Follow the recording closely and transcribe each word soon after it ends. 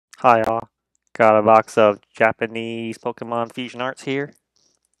Hi all, got a box of Japanese Pokemon Fusion Arts here.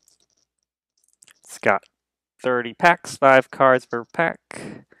 It's got 30 packs, 5 cards per pack.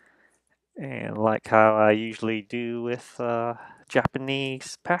 And like how I usually do with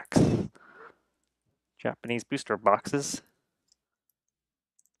Japanese packs, Japanese booster boxes,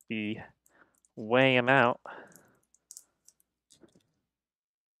 we weigh them out.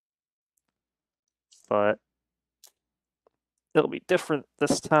 But it'll be different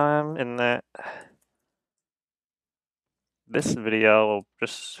this time in that this video will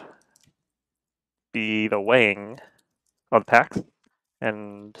just be the weighing of the packs,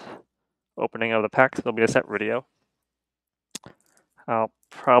 and opening of the packs will be a separate video. I'll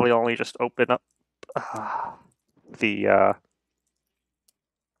probably only just open up the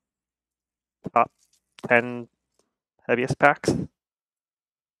top 10 heaviest packs.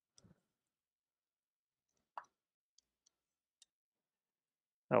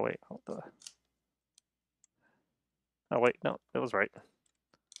 Oh wait, hold on. Oh wait, no, it was right.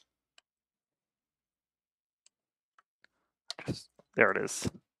 There it is.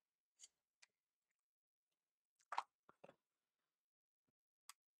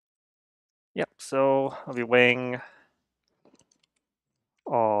 Yep, so I'll be weighing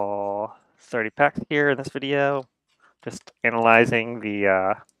all 30 packs here in this video, just analyzing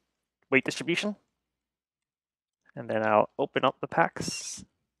the weight distribution, and then I'll open up the packs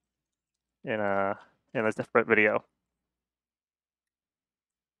in a different video.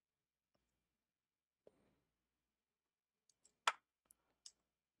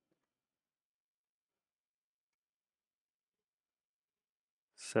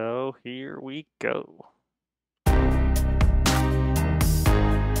 So here we go.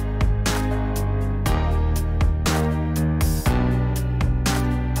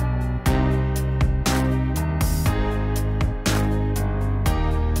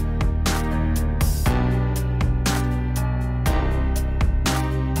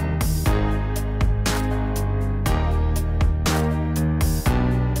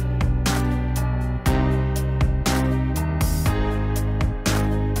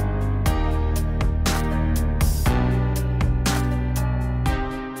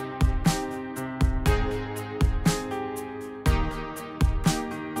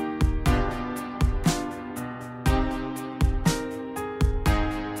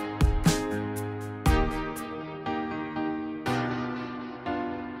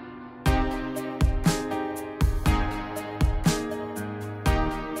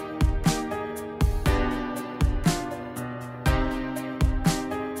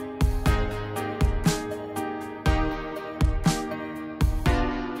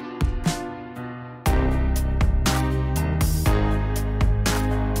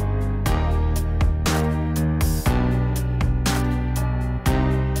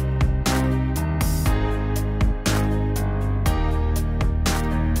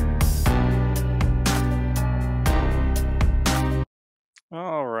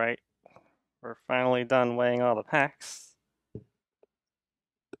 All right, we're finally done weighing all the packs.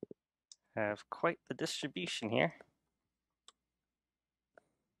 Have quite the distribution here.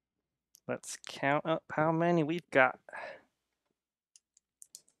 Let's count up how many we've got.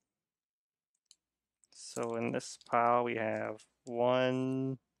 So in this pile we have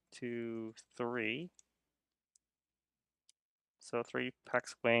 1, 2, 3. So 3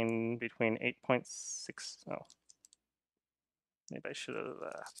 packs weighing between 8.6. Oh, maybe I should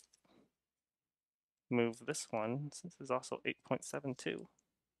have moved this one since it's also 8.72.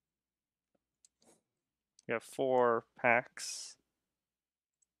 We have 4 packs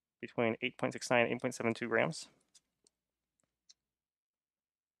between 8.69 and 8.72 grams.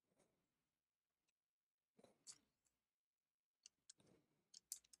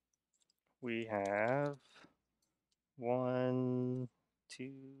 We have 1,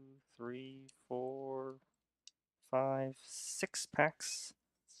 2, 3, 4, 5, 6 packs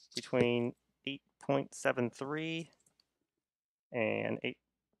between 8.73 and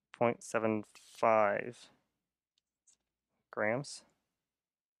 8.75 grams.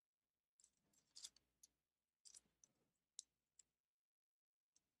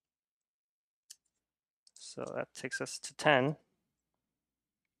 So that takes us to 10.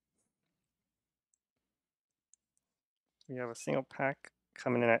 We have a single pack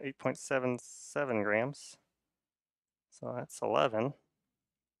coming in at 8.77 grams. So that's 11.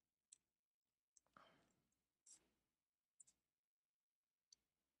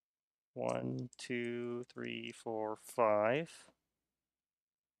 One, two, three, four, five.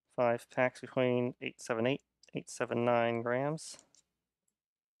 5 packs between 878, 879 grams.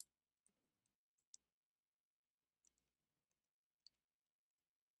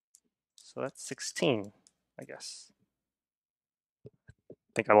 So that's 16, I guess. I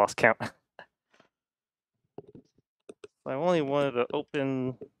think I lost count. I only wanted to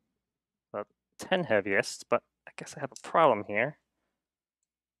open 10 heaviest, but I guess I have a problem here.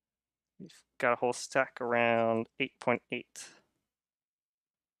 We've got a whole stack around 8.8.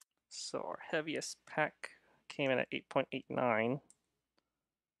 So our heaviest pack came in at 8.89.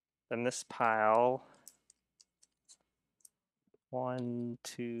 Then this pile, 1,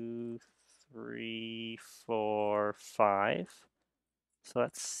 2, 3, 4, 5. So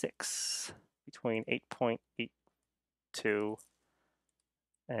that's 6 between 8.82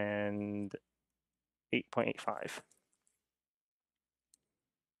 and 8.85.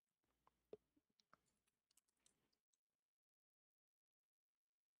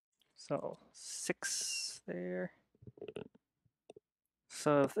 So 6 there.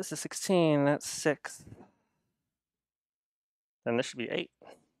 So if this is 16, that's 6. Then this should be 8,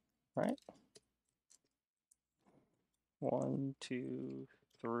 right? 1, 2,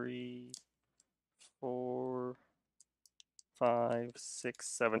 3, 4, 5, 6,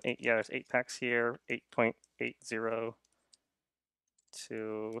 7, 8. Yeah, there's 8 packs here. 8.80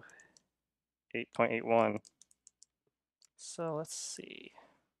 to 8.81. So let's see.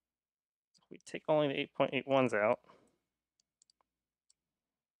 If we take only the 8.81s out,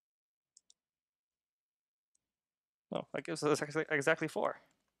 oh, that gives us exactly 4.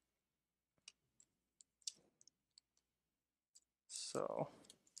 So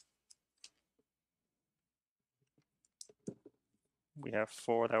we have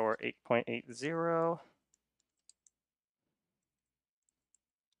 4 that were 8.80.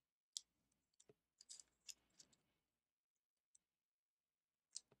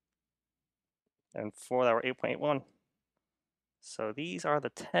 And 4 that were 8.81. So these are the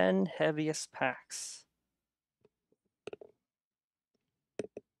 10 heaviest packs.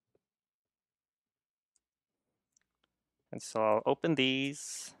 And so I'll open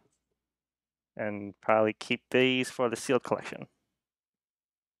these and probably keep these for the sealed collection.